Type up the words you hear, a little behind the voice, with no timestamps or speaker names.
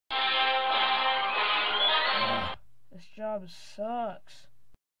this job sucks.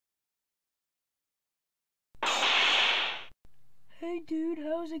 Hey dude,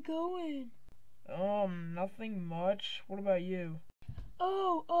 how's it going? Nothing much. What about you?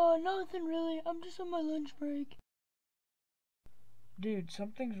 Oh, nothing really. I'm just on my lunch break. Dude,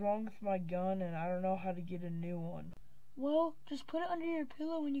 something's wrong with my gun and I don't know how to get a new one. Well, just put it under your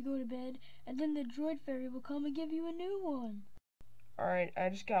pillow when you go to bed, and then the droid fairy will come and give you a new one. Alright, I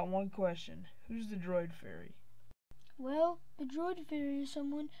just got one question. Who's the droid fairy? Well, the droid fairy is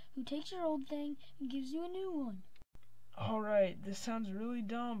someone who takes your old thing and gives you a new one. Alright, this sounds really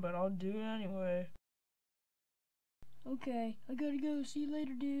dumb, but I'll do it anyway. Okay, I gotta go. See you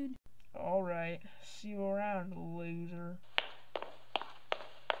later, dude. Alright, see you around, loser.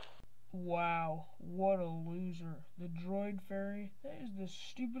 Wow, what a loser. The droid fairy? That is the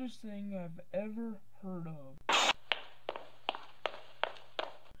stupidest thing I've ever heard of.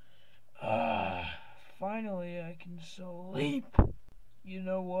 Finally I can sleep. You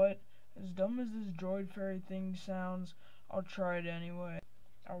know what? As dumb as this droid fairy thing sounds, I'll try it anyway.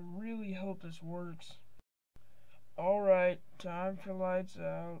 I really hope this works. Alright, time for lights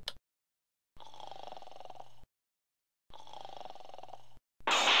out.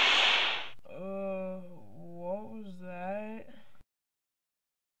 What was that?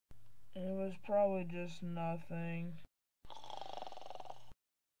 It was probably just nothing.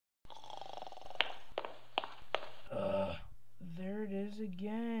 There it is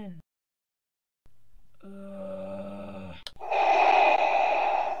again.